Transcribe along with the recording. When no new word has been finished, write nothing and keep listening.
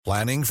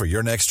Planning for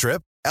your next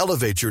trip?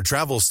 Elevate your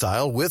travel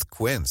style with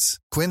Quince.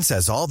 Quince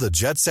has all the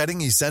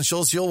jet-setting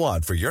essentials you'll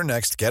want for your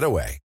next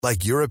getaway,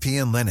 like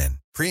European linen,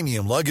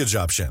 premium luggage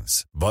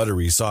options,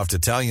 buttery soft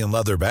Italian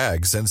leather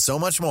bags, and so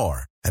much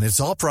more. And it's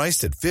all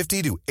priced at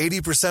 50 to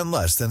 80%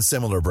 less than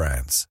similar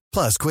brands.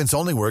 Plus, Quince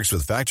only works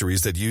with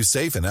factories that use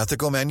safe and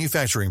ethical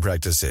manufacturing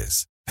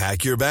practices.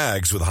 Pack your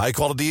bags with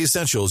high-quality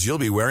essentials you'll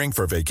be wearing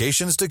for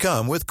vacations to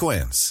come with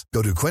Quince.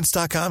 Go to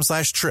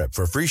quince.com/trip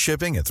for free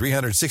shipping and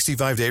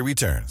 365-day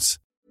returns.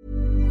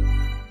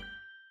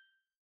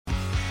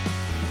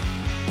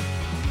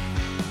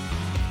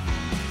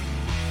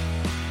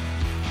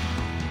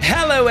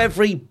 Hello,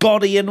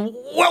 everybody, and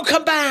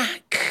welcome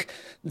back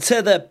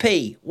to the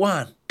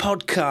P1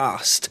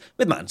 podcast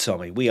with Matt and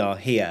Tommy. We are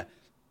here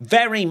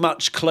very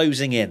much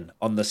closing in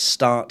on the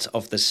start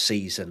of the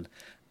season,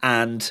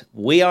 and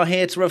we are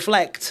here to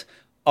reflect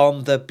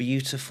on the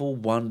beautiful,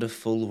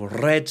 wonderful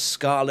red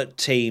scarlet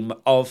team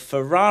of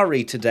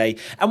Ferrari today.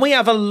 And we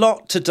have a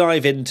lot to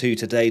dive into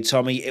today,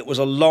 Tommy. It was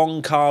a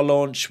long car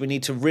launch. We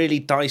need to really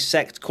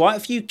dissect quite a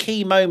few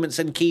key moments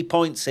and key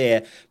points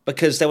here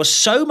because there was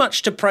so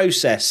much to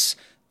process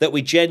that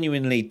we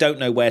genuinely don't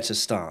know where to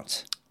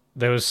start.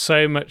 There was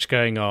so much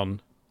going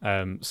on,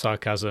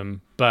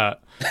 sarcasm,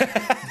 but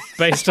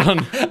based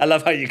on... I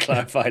love how you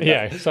clarified that.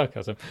 Yeah,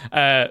 sarcasm.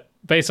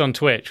 Based on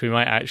Twitch, we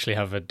might actually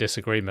have a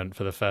disagreement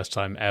for the first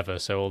time ever.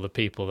 So all the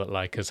people that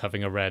like us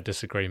having a rare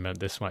disagreement,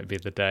 this might be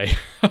the day.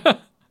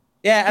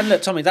 Yeah, and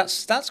look, Tommy,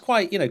 that's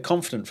quite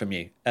confident from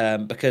you,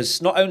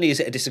 because not only is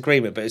it a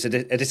disagreement, but it's a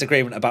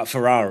disagreement about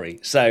Ferrari.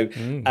 So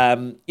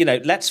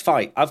let's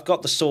fight. I've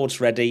got the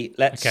swords ready.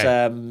 Let's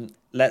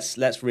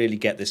really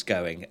get this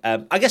going.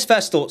 I guess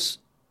first thoughts.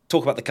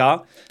 Talk about the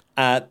car.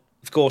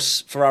 Of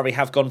course, Ferrari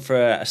have gone for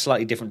a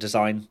slightly different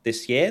design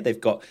this year.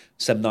 They've got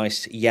some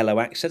nice yellow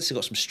accents. They've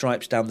got some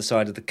stripes down the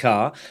side of the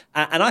car.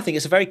 And I think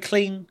it's a very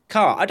clean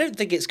car. I don't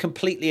think it's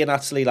completely and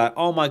utterly like,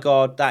 oh my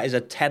God, that is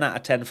a 10 out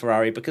of 10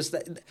 Ferrari, because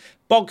the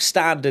bog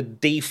standard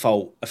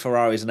default, a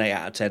Ferrari is an 8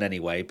 out of 10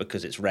 anyway,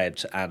 because it's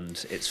red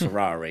and it's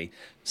Ferrari.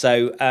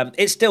 So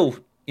it's still,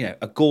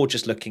 a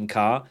gorgeous looking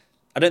car.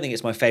 I don't think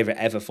it's my favourite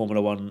ever Formula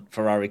One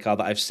Ferrari car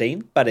that I've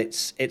seen, but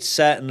it's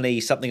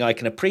certainly something I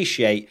can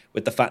appreciate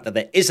with the fact that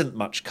there isn't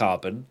much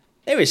carbon.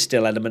 There is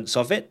still elements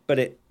of it, but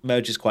it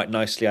merges quite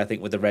nicely, I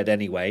think, with the red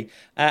anyway.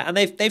 And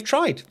they've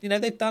tried.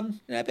 They've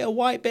done a bit of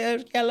white, bit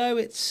of yellow.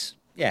 It's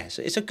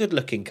a good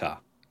looking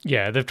car.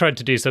 Yeah, they've tried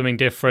to do something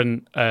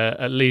different.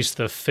 At least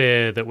the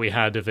fear that we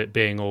had of it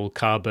being all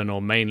carbon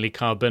or mainly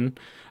carbon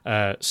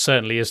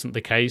certainly isn't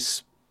the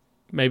case.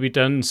 Maybe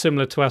done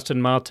similar to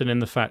Aston Martin in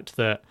the fact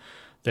that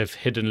they've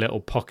hidden little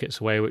pockets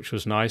away, which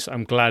was nice.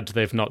 I'm glad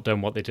they've not done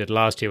what they did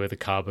last year with the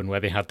carbon, where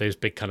they had those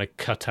big kind of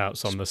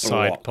cutouts on the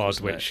side pod,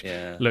 which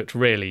looked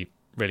really,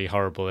 really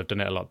horrible. They've done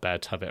it a lot better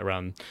to have it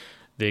around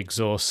the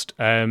exhaust.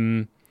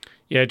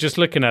 Just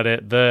looking at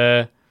it,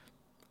 I'm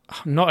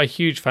not a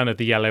huge fan of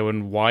the yellow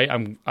and white.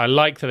 I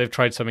like that they've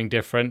tried something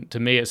different. To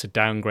me, it's a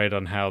downgrade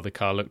on how the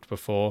car looked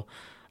before.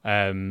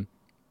 I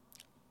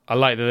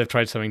like that they've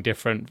tried something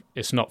different.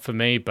 It's not for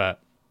me, but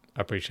I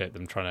appreciate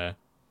them trying to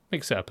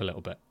mix it up a little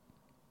bit.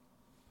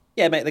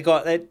 Yeah, mate,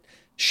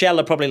 Shell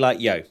are probably like,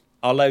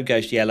 our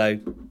logo's yellow.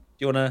 Do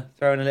you want to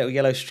throw in a little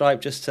yellow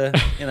stripe just to,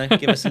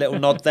 give us a little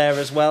nod there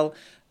as well?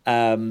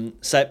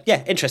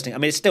 Interesting. I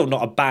mean, it's still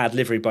not a bad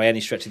livery by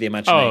any stretch of the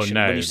imagination.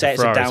 Oh, no, when you say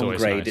it's a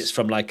downgrade, nice. It's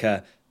from like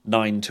a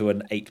 9 to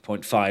an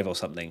 8.5 or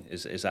something.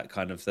 Is that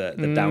kind of the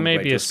downgrade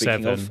maybe you're a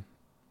speaking 7. of?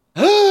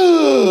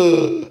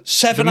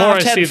 7 the more out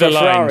of 10 I see for the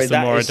Ferrari, lines, the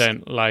more I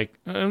don't like.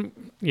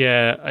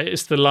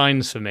 It's the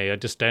lines for me. I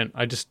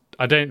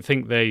don't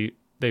think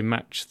they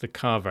match the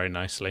car very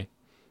nicely.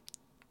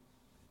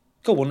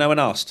 Cool. Well, no one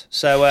asked.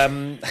 So,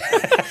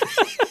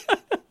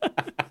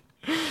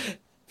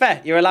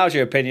 fair. You're allowed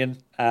your opinion,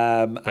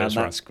 and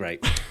that's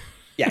great.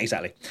 Yeah,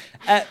 exactly.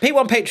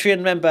 P1 Patreon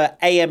member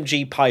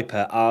AMG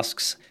Piper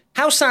asks,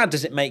 how sad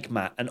does it make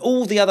Matt and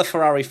all the other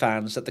Ferrari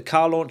fans that the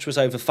car launch was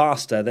over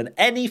faster than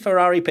any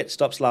Ferrari pit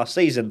stops last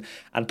season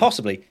and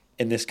possibly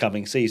in this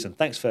coming season?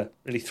 Thanks for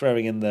really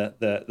throwing in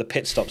the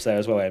pit stops there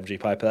as well, AMG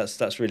Piper.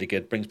 That's really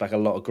good. Brings back a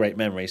lot of great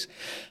memories.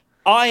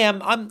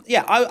 I'm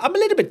a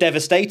little bit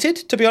devastated,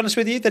 to be honest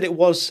with you, that it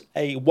was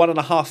a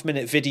 1.5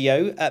 minute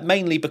video,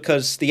 mainly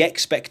because the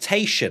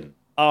expectation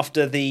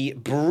after the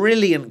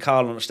brilliant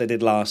car launch they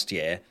did last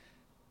year,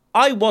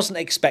 I wasn't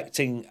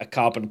expecting a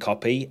carbon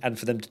copy and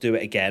for them to do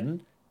it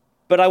again,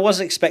 but I was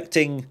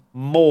expecting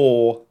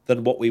more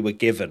than what we were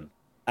given.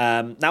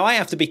 Now, I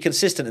have to be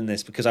consistent in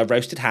this because I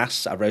roasted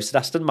Haas, I roasted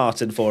Aston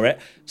Martin for it,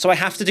 so I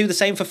have to do the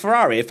same for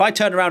Ferrari. If I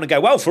turn around and go,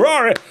 well,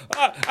 Ferrari,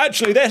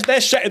 actually,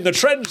 they're setting the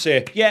trends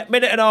here. Yeah,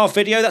 1.5-minute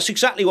video, that's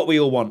exactly what we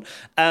all want.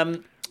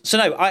 So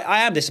no, I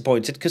am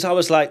disappointed because I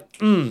was like,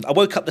 I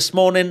woke up this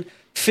morning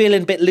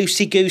feeling a bit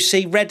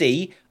loosey-goosey,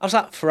 ready. I was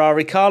like,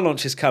 Ferrari car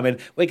launch is coming.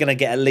 We're going to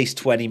get at least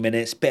 20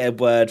 minutes, bit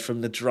of word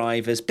from the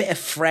drivers, bit of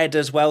Fred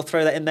as well,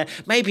 throw that in there.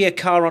 Maybe a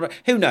car on it,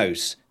 who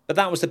knows? But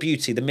that was the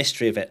beauty, the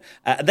mystery of it.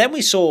 Then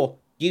we saw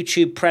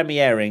YouTube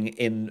premiering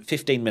in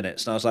 15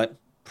 minutes, and I was like,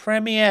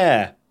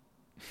 premiere?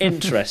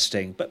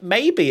 Interesting. But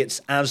maybe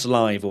it's as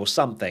live or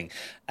something.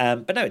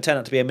 But no, it turned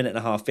out to be a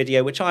 1.5-minute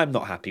video, which I'm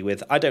not happy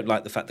with. I don't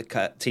like the fact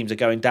that teams are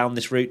going down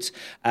this route.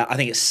 I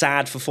think it's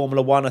sad for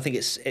Formula One. I think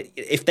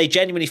if they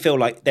genuinely feel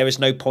like there is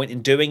no point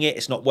in doing it,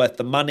 it's not worth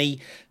the money.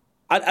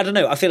 I don't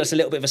know. I feel it's a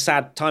little bit of a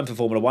sad time for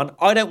Formula One.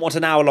 I don't want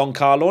an hour-long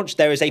car launch.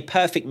 There is a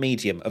perfect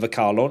medium of a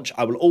car launch.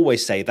 I will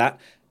always say that.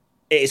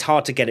 It is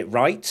hard to get it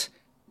right.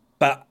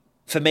 But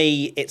for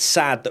me, it's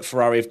sad that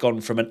Ferrari have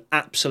gone from an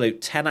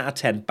absolute 10 out of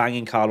 10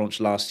 banging car launch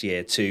last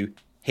year to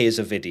here's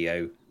a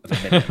video of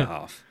 1.5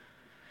 minutes.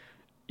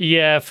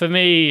 Yeah, for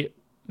me,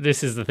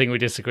 this is the thing we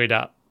disagreed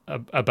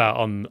about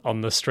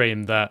on the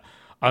stream, that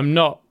I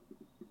don't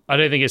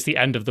think it's the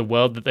end of the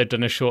world that they've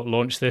done a short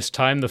launch this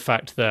time. The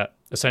fact that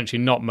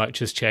essentially not much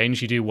has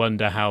changed. You do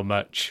wonder how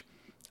much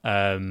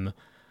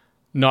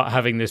not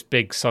having this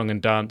big song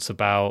and dance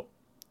about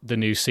the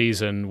new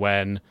season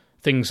when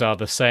things are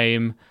the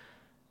same.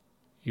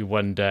 You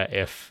wonder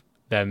if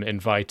them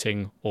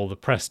inviting all the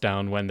press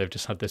down when they've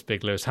just had this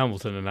big Lewis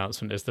Hamilton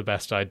announcement is the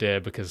best idea,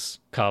 because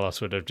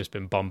Carlos would have just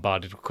been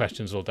bombarded with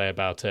questions all day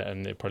about it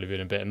and it'd probably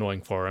been a bit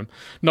annoying for him.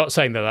 Not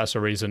saying that that's a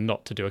reason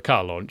not to do a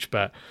car launch,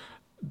 but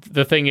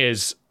the thing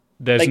is,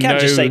 they can't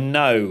just say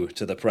no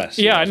to the press.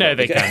 Yeah, I know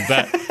they can,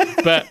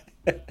 but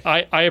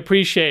I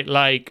appreciate,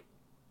 like,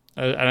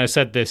 and I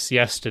said this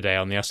yesterday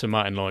on the Aston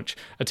Martin launch,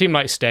 a team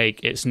like Stake,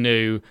 it's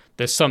new,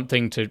 there's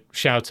something to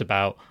shout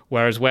about,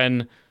 whereas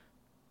when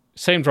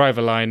same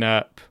driver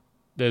lineup,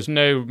 there's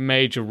no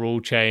major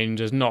rule change,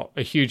 there's not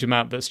a huge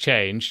amount that's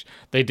changed.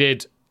 They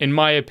did, in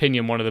my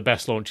opinion, one of the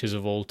best launches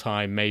of all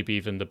time, maybe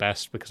even the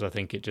best, because I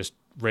think it just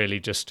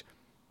really just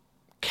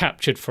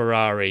captured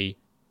Ferrari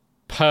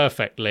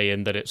perfectly,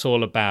 in that it's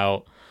all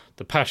about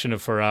the passion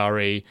of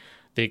Ferrari,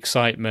 the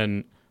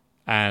excitement,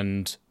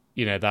 and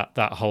you know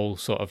that whole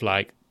sort of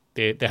like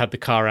they had the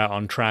car out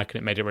on track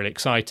and it made it really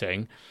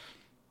exciting.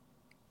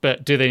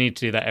 But do they need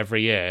to do that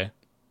every year?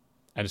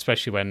 And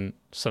especially when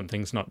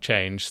something's not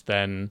changed,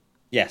 then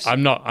yes,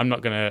 I'm not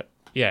gonna.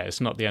 Yeah, it's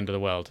not the end of the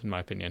world, in my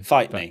opinion.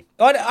 Fight me.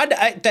 Don't I'm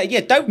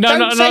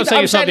not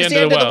saying it's not the end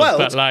of the world,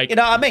 but like, you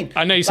know what I mean.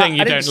 I know you're saying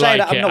you don't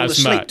like it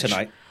as much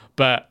tonight.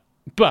 But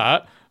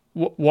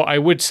what I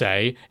would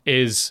say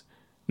is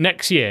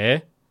next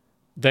year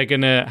they're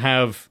gonna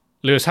have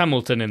Lewis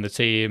Hamilton in the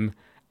team.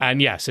 And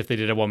yes, if they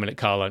did a 1-minute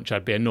car launch,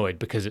 I'd be annoyed,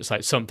 because it's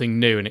like something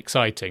new and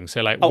exciting.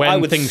 So like when I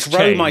would things throw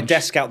change, my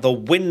desk out the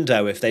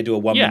window if they do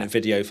a 1-minute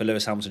video for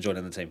Lewis Hamilton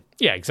joining the team.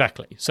 Yeah,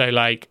 exactly. So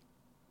like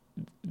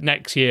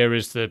next year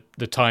is the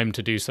time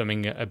to do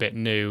something a bit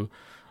new.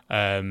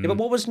 But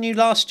what was new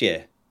last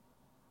year?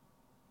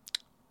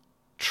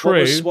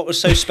 True. What was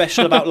so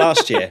special about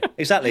last year?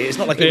 Exactly. It's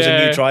not like it was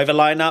a new driver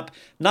lineup.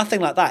 Nothing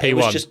like that. It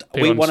was just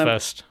we want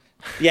first.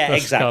 Yeah,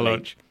 first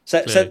exactly.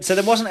 So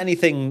there wasn't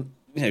anything,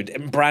 you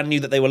know, brand new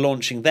that they were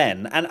launching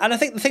then. And I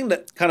think the thing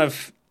that kind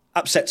of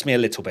upsets me a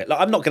little bit, like,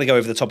 I'm not going to go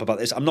over the top about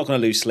this. I'm not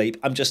going to lose sleep.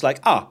 I'm just like,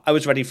 I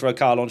was ready for a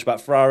car launch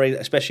about Ferrari,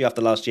 especially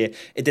after last year.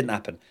 It didn't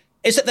happen.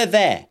 It's that they're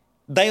there.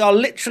 They are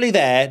literally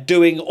there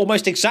doing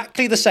almost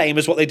exactly the same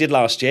as what they did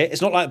last year.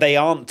 It's not like they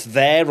aren't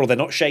there or they're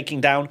not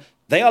shaking down.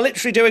 They are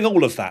literally doing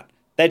all of that.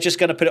 They're just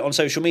going to put it on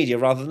social media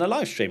rather than a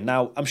live stream.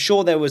 Now, I'm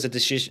sure there was a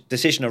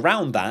decision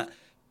around that,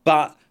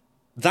 but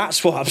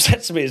that's what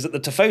upsets me, is that the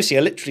Tifosi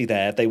are literally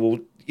there. They will,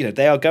 you know,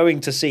 they are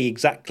going to see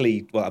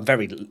exactly, well, I'm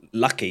very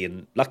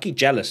lucky,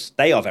 jealous.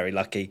 They are very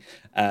lucky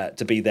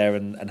to be there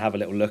and have a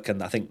little look.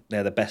 And I think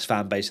they're the best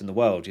fan base in the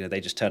world. You know,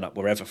 they just turn up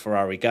wherever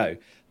Ferrari go.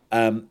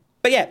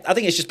 But yeah, I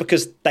think it's just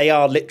because they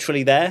are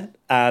literally there.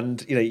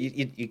 And, you know,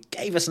 you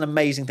gave us an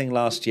amazing thing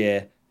last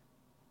year.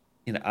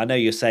 You know, I know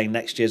you're saying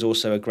next year's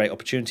also a great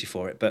opportunity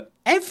for it, but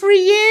every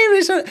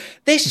year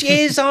this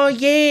year's our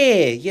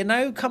year. You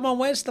know, come on,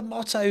 where's the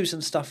mottos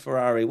and stuff,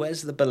 Ferrari?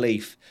 Where's the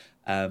belief?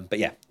 But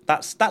yeah,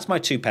 that's my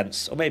 2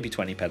 pence, or maybe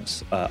 20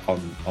 pence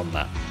on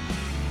that.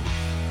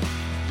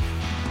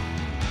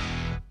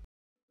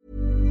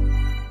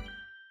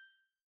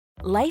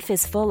 Life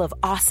is full of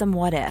awesome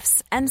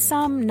what-ifs, and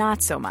some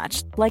not so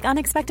much, like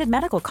unexpected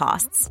medical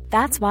costs.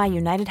 That's why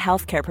United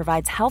Healthcare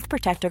provides Health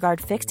Protector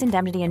Guard fixed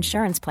indemnity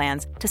insurance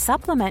plans to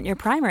supplement your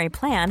primary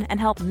plan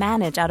and help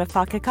manage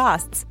out-of-pocket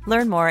costs.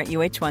 Learn more at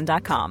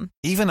uh1.com.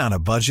 Even on a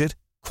budget,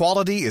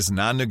 quality is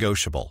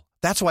non-negotiable.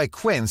 That's why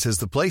Quince is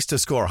the place to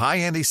score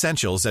high-end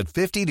essentials at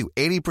 50 to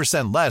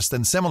 80% less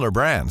than similar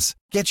brands.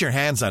 Get your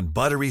hands on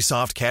buttery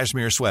soft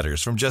cashmere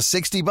sweaters from just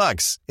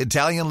 $60,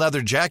 Italian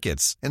leather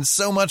jackets, and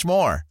so much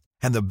more.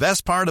 And the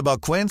best part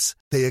about Quince,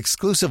 they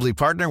exclusively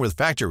partner with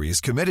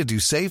factories committed to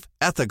safe,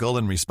 ethical,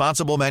 and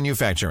responsible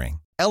manufacturing.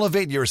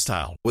 Elevate your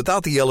style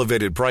without the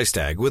elevated price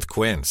tag with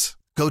Quince.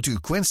 Go to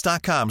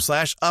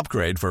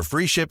quince.com/upgrade for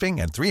free shipping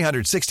and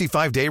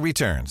 365-day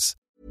returns.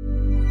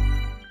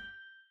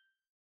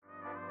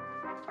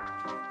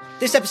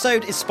 This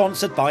episode is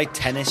sponsored by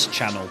Tennis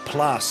Channel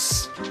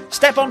Plus.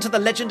 Step onto the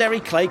legendary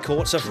clay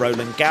courts of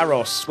Roland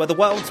Garros, where the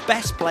world's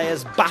best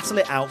players battle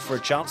it out for a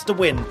chance to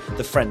win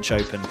the French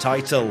Open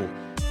title.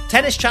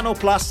 Tennis Channel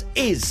Plus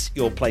is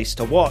your place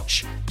to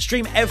watch.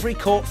 Stream every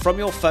court from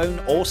your phone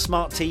or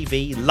smart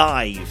TV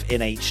live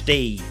in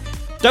HD.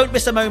 Don't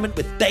miss a moment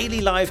with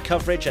daily live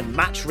coverage and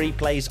match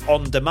replays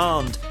on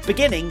demand,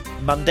 beginning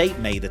Monday,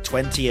 May the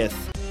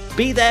 20th.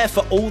 Be there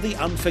for all the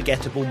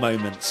unforgettable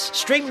moments.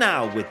 Stream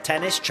now with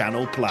Tennis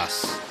Channel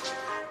Plus.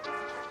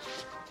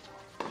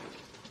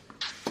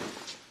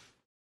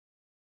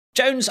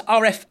 Jones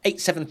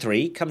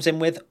RF873 comes in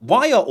with,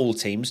 why are all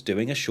teams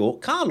doing a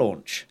short car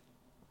launch?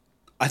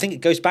 I think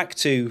it goes back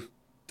to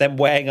them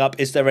weighing up,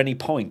 is there any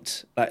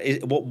point?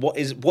 What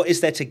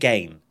is there to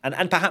gain?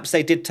 And perhaps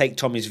they did take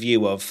Tommy's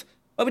view of,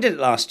 well, we did it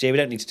last year, we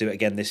don't need to do it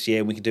again this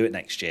year, we can do it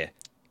next year.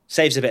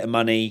 Saves a bit of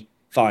money,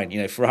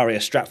 fine. Ferrari are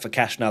strapped for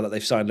cash now that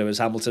they've signed Lewis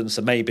Hamilton,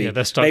 so maybe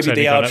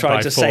they are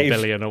trying to save 4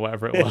 billion or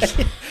whatever it was.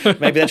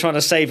 Maybe they're trying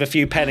to save a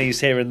few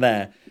pennies here and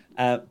there.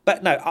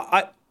 But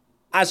no,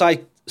 as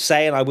I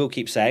say, and I will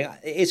keep saying,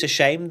 it is a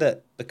shame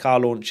that the car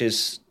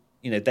launches,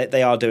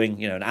 they are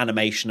doing, an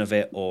animation of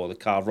it or the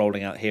car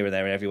rolling out here and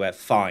there and everywhere,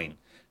 fine.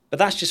 But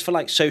that's just for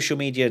like social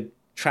media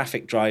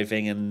traffic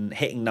driving and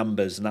hitting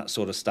numbers and that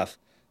sort of stuff.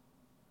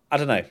 I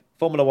don't know.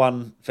 Formula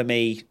One, for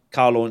me,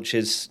 car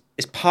launches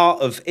is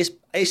part of,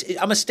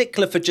 I'm a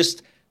stickler for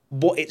just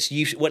what it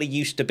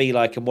used to be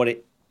like and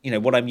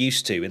what I'm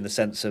used to, in the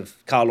sense of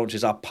car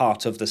launches are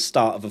part of the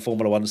start of a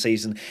Formula One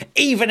season.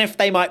 Even if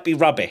they might be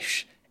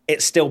rubbish,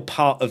 it's still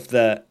part of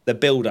the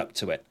build up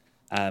to it.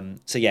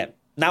 So yeah,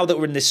 now that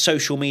we're in this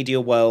social media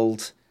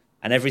world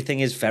and everything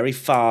is very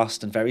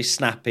fast and very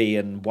snappy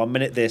and 1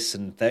 minute this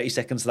and 30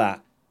 seconds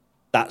that,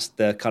 that's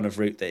the kind of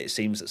route that it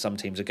seems that some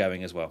teams are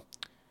going as well.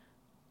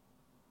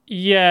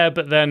 Yeah,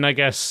 but then I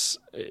guess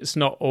it's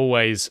not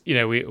always,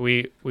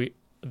 we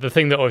the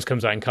thing that always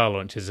comes out in car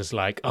launches is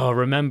like, oh,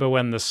 remember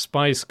when the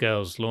Spice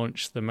Girls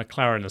launched the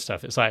McLaren and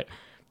stuff? It's like,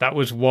 that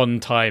was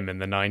one time in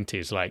the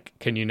 90s. Like,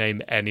 can you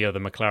name any other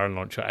McLaren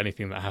launch or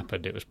anything that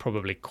happened? It was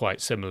probably quite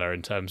similar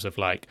in terms of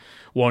like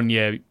 1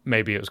 year,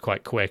 maybe it was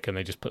quite quick and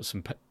they just put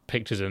some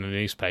pictures in a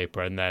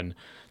newspaper. And then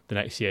the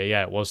next year,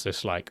 yeah, it was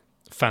this like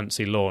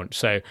fancy launch.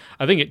 So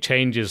I think it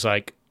changes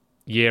like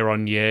year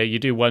on year. You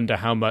do wonder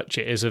how much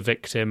it is a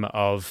victim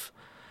of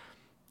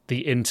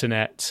the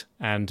internet,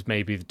 and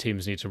maybe the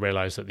teams need to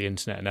realize that the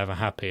internet are never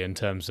happy in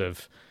terms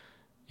of,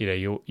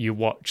 you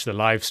watch the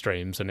live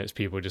streams and it's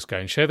people just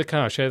going, show the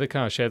car, show the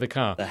car, show the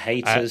car. The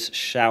haters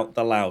shout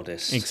the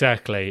loudest.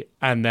 Exactly.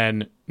 And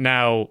then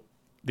now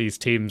these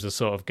teams are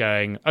sort of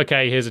going,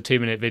 okay, here's a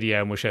 2-minute video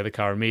and we'll show the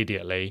car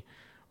immediately.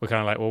 We're kind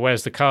of like, well,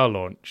 where's the car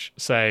launch?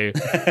 So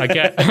I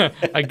get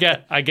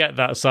I get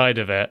that side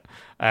of it.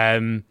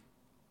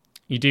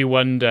 You do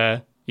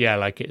wonder, yeah,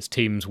 like it's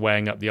teams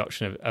weighing up the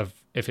option of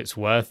if it's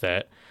worth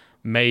it.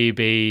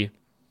 Maybe,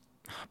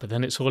 but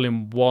then it's all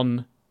in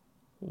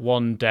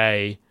one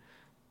day.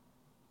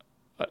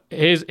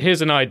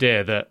 Here's an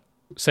idea that,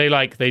 say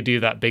like they do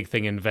that big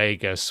thing in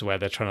Vegas where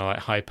they're trying to like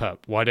hype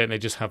up. Why don't they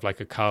just have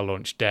like a car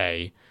launch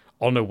day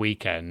on a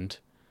weekend,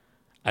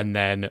 and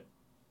then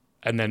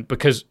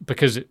because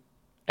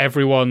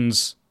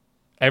everyone's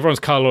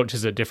car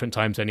launches at different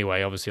times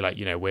anyway. Obviously, like,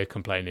 we're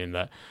complaining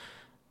that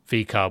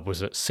VCARB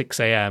was at 6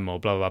 a.m. or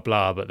blah, blah,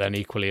 blah, but then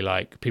equally,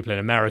 like, people in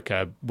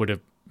America would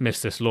have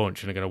missed this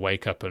launch and are going to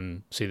wake up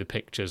and see the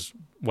pictures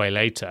way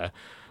later.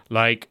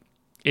 Like,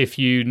 if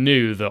you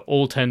knew that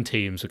all 10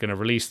 teams were going to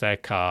release their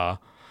car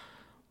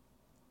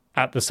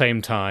at the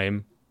same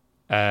time,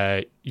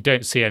 you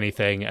don't see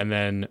anything, and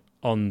then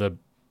on the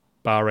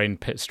Bahrain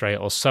pit straight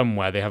or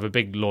somewhere, they have a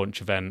big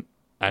launch event,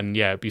 and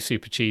yeah, it'd be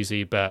super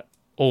cheesy, but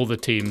all the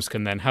teams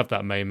can then have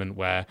that moment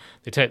where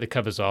they take the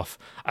covers off,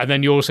 and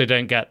then you also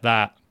don't get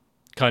that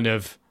kind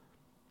of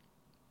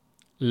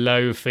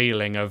low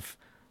feeling of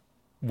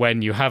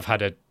when you have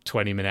had a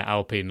 20-minute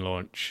Alpine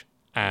launch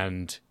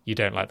and you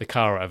don't like the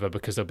car or whatever,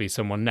 because there'll be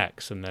someone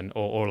next, and then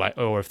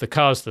or if the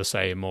car's the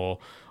same or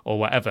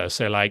whatever.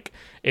 So like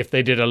if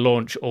they did a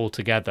launch all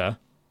together,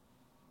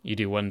 you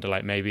do wonder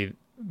like maybe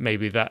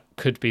that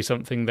could be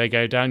something they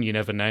go down. You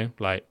never know.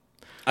 Like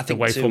I think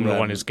the way Formula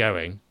One is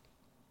going,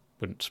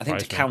 wouldn't surprise me. I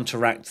think to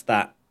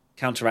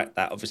counteract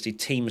that, obviously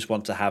teams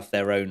want to have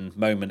their own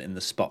moment in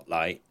the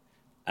spotlight.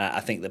 I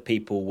think that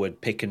people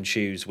would pick and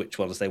choose which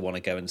ones they want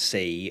to go and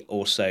see.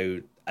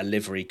 Also, a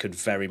livery could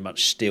very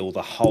much steal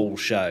the whole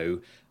show,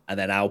 and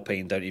then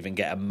Alpine don't even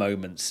get a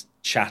moment's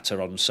chatter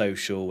on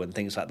social and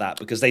things like that,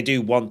 because they do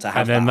want to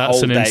have. And then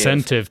that's an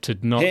incentive to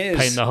not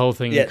paint the whole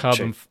thing in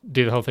carbon,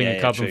 do the whole thing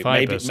in carbon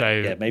fiber.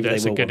 Maybe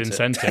that's a good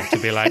incentive to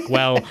be like,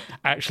 well,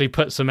 actually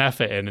put some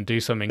effort in and do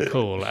something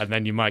cool, and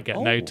then you might get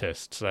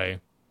noticed. So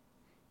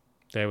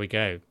there we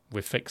go.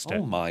 We've fixed it.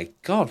 Oh my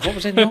God, what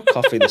was in your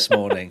coffee this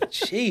morning?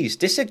 Jeez,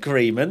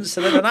 disagreements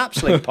and then an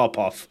absolute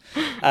pop-off.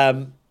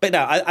 But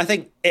no, I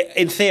think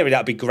in theory that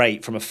would be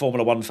great from a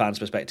Formula One fan's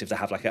perspective to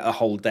have like a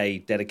whole day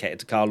dedicated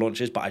to car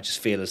launches, but I just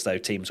feel as though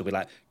teams will be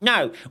like,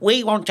 no,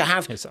 we want to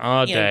have... It's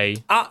our day.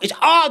 It's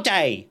our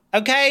day,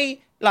 okay?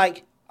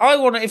 Like,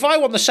 if I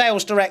want the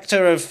sales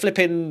director of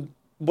flipping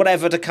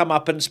whatever to come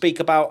up and speak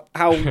about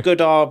how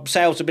good our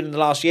sales have been in the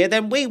last year,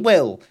 then we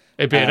will.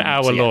 It'd be an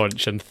hour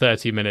launch and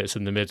 30 minutes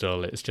in the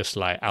middle. It's just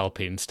like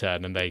Alpine's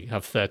turn, and they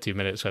have 30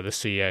 minutes where the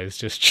CEO is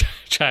just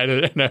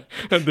chatting,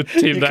 and the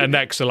team that are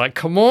next are like,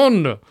 "Come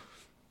on!"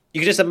 You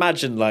can just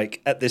imagine,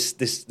 like, at this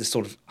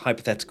sort of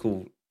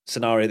hypothetical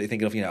scenario that you're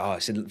thinking of,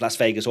 it's in Las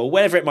Vegas or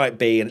wherever it might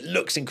be, and it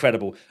looks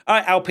incredible. All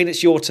right, Alpine,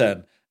 it's your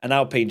turn. And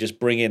Alpine just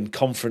bring in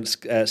conference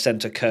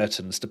centre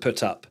curtains to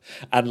put up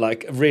and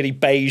like really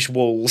beige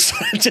walls,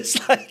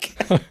 just like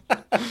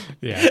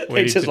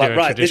we just like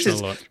right.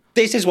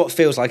 This is what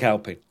feels like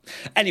Alpine.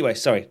 Anyway,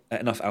 sorry,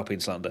 enough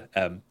Alpine slander.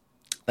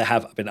 There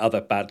have been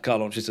other bad car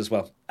launches as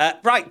well.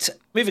 Right,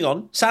 moving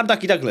on. Sam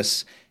Ducky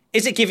Douglas,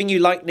 is it giving you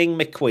Lightning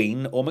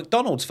McQueen or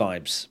McDonald's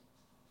vibes?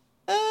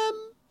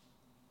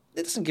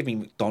 It doesn't give me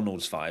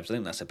McDonald's vibes. I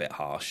think that's a bit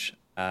harsh.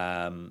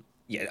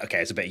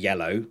 It's a bit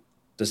yellow.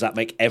 Does that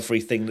make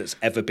everything that's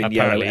ever been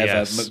Apparently, yellow ever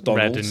yes.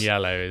 McDonald's? Red and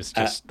yellow is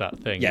just that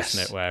thing,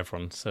 isn't it, where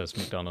everyone says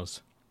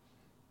McDonald's?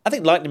 I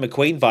think Lightning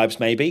McQueen vibes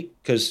maybe,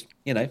 because,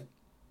 a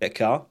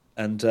car,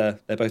 and they're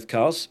both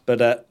cars.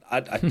 But I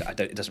don't.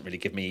 It doesn't really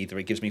give me either.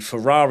 It gives me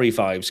Ferrari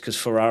vibes, because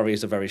Ferrari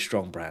is a very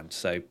strong brand.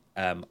 So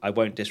I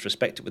won't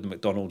disrespect it with the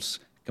McDonald's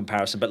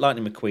comparison. But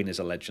Lightning McQueen is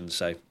a legend,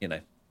 so,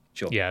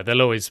 sure. Yeah,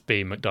 there'll always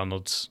be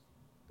McDonald's.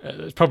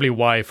 It's probably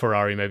why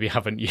Ferrari maybe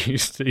haven't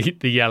used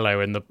the yellow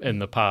in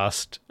the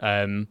past.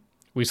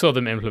 We saw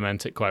them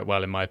implement it quite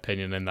well, in my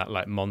opinion, in that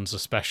like Monza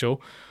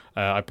special.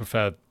 I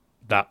prefer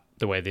that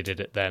the way they did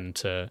it then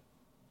to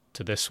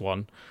this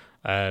one.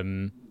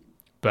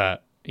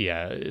 But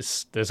yeah,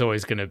 there's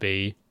always going to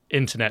be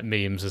internet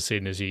memes as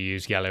soon as you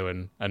use yellow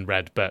and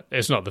red. But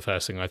it's not the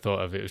first thing I thought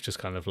of. It was just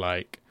kind of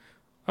like,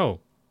 oh,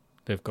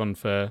 they've gone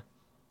for a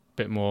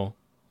bit more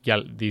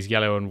these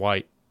yellow and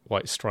white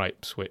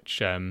stripes,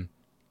 which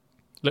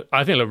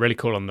I think look really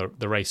cool on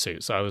the race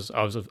suits. I was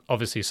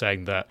obviously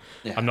saying that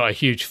I'm not a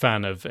huge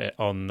fan of it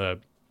on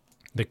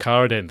the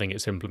car. I don't think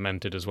it's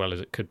implemented as well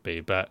as it could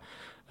be, but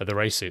the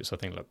race suits I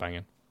think look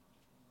banging.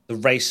 The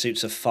race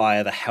suits are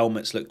fire. The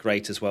helmets look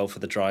great as well for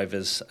the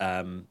drivers.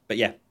 But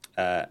yeah,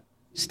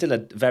 still a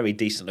very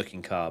decent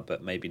looking car,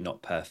 but maybe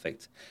not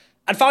perfect.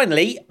 And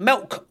finally,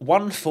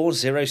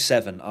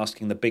 Melk1407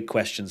 asking the big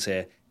questions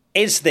here.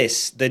 Is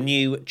this the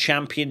new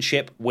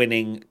championship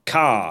winning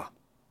car?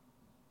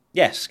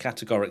 Yes,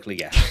 categorically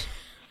yes.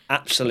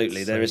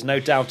 Absolutely. There is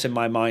no doubt in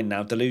my mind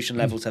now. Delusion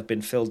levels have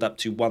been filled up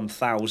to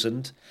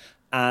 1,000.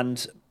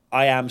 And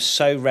I am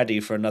so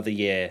ready for another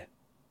year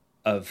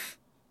of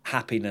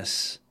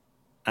happiness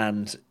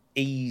and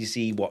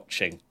easy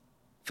watching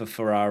for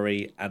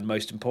Ferrari and,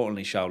 most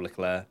importantly, Charles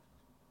Leclerc.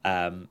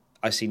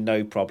 I see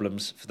no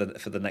problems for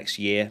the next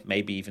year,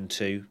 maybe even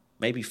 2,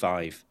 maybe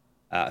 5.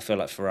 I feel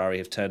like Ferrari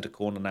have turned a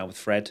corner now with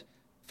Fred.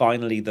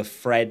 Finally, the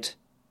Fred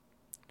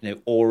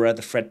aura,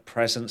 the Fred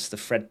presence, the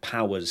Fred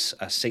powers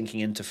are sinking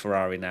into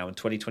Ferrari now, and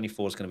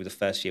 2024 is going to be the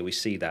first year we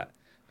see that.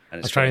 And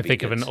I was trying to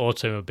think of an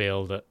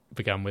automobile that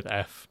began with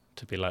F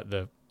to be like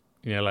the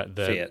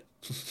Fiat.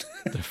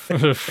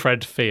 the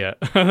Fred Fiat.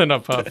 They're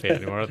not part of Fiat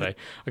anymore, are they?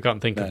 I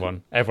can't think of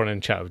one. Everyone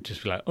in chat would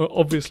just be like, oh,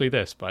 obviously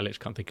this, but I literally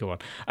can't think of one.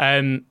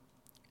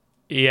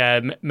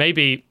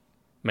 Maybe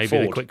Ford.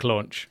 The quick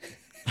launch.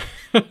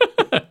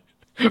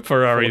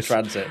 Ferrari's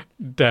Ford Transit.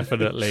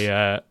 Definitely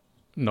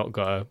not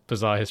got a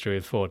bizarre history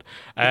with Ford.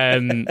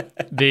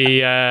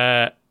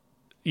 The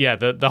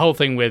whole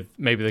thing with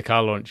maybe the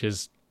car launch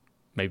is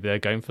maybe they're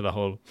going for the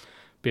whole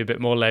be a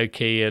bit more low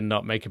key and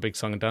not make a big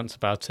song and dance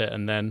about it,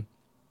 and then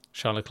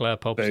Charles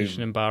Leclerc pole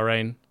position in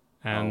Bahrain,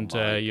 and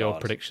your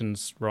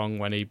prediction's wrong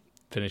when he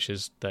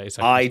finishes 30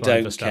 seconds. I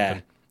don't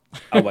care.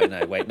 Oh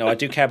wait, no, I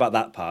do care about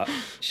that part.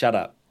 Shut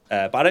up.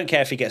 But I don't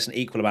care if he gets an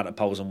equal amount of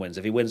poles and wins.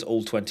 If he wins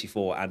all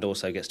 24 and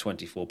also gets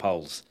 24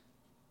 poles,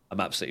 I'm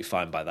absolutely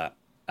fine by that.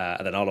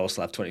 And then I'll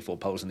also have 24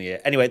 poles in the year.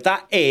 Anyway,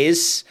 that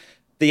is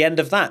the end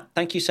of that.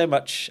 Thank you so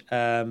much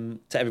to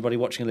everybody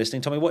watching and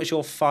listening. Tommy, what is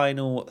your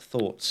final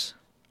thoughts?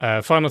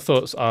 Final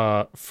thoughts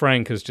are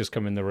Frank has just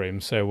come in the room,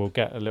 so we'll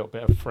get a little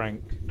bit of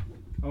Frank.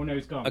 Oh, no,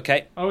 he's gone.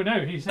 Okay. Oh,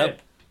 no, he's here.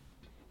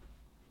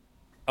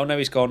 Oh, no,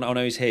 he's gone. Oh,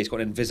 no, he's here. He's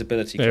got an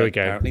invisibility cloak. There we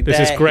go. Apparently. This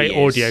is great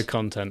audio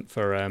content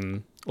for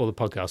all the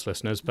podcast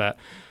listeners. But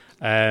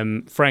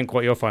Frank,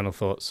 what are your final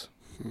thoughts?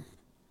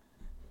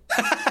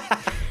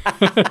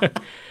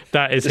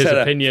 That is his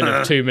opinion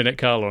of 2-minute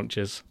car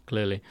launches,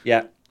 clearly.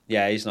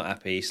 Yeah, he's not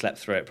happy. He slept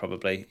through it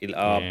probably.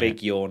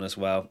 Big yawn as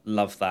well.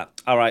 Love that.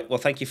 All right, well,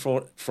 thank you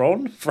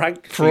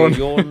Frank, for your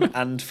yawn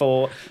and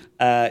for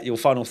your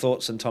final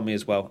thoughts, and Tommy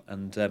as well.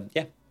 And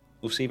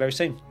we'll see you very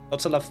soon.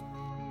 Lots of love.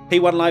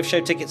 P1 Live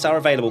Show tickets are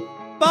available.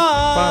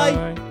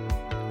 Bye!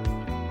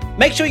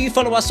 Make sure you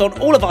follow us on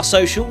all of our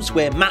socials.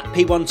 We're Matt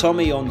P1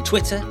 Tommy on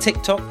Twitter,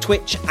 TikTok,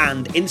 Twitch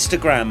and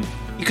Instagram.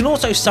 You can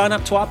also sign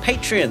up to our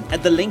Patreon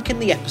at the link in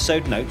the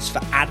episode notes for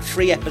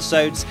ad-free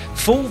episodes,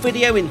 full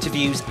video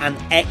interviews and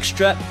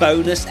extra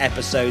bonus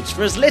episodes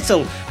for as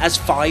little as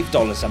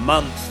 $5 a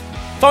month.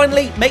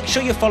 Finally, make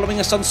sure you're following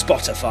us on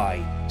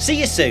Spotify. See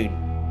you soon.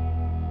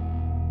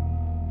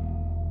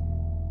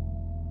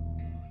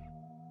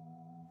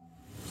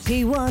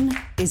 P1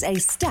 is a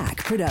Stack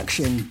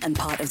production and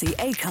part of the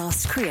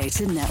Acast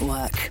Creator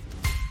Network.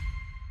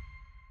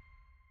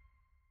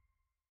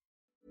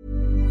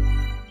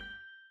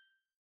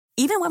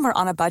 Even when we're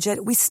on a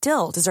budget, we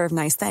still deserve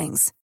nice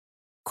things.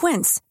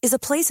 Quince is a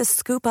place to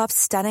scoop up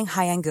stunning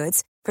high-end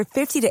goods for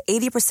 50 to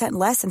 80%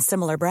 less than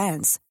similar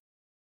brands.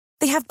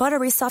 They have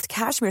buttery soft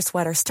cashmere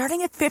sweaters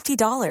starting at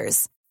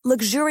 $50,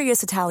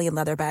 luxurious Italian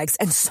leather bags,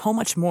 and so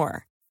much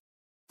more.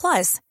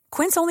 Plus,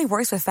 Quince only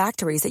works with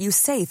factories that use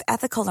safe,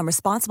 ethical, and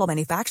responsible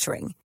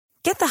manufacturing.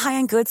 Get the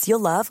high-end goods you'll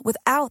love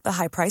without the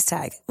high price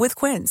tag with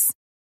Quince.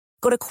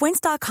 Go to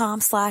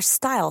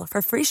quince.com/style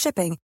for free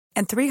shipping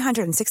and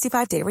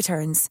 365-day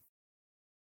returns.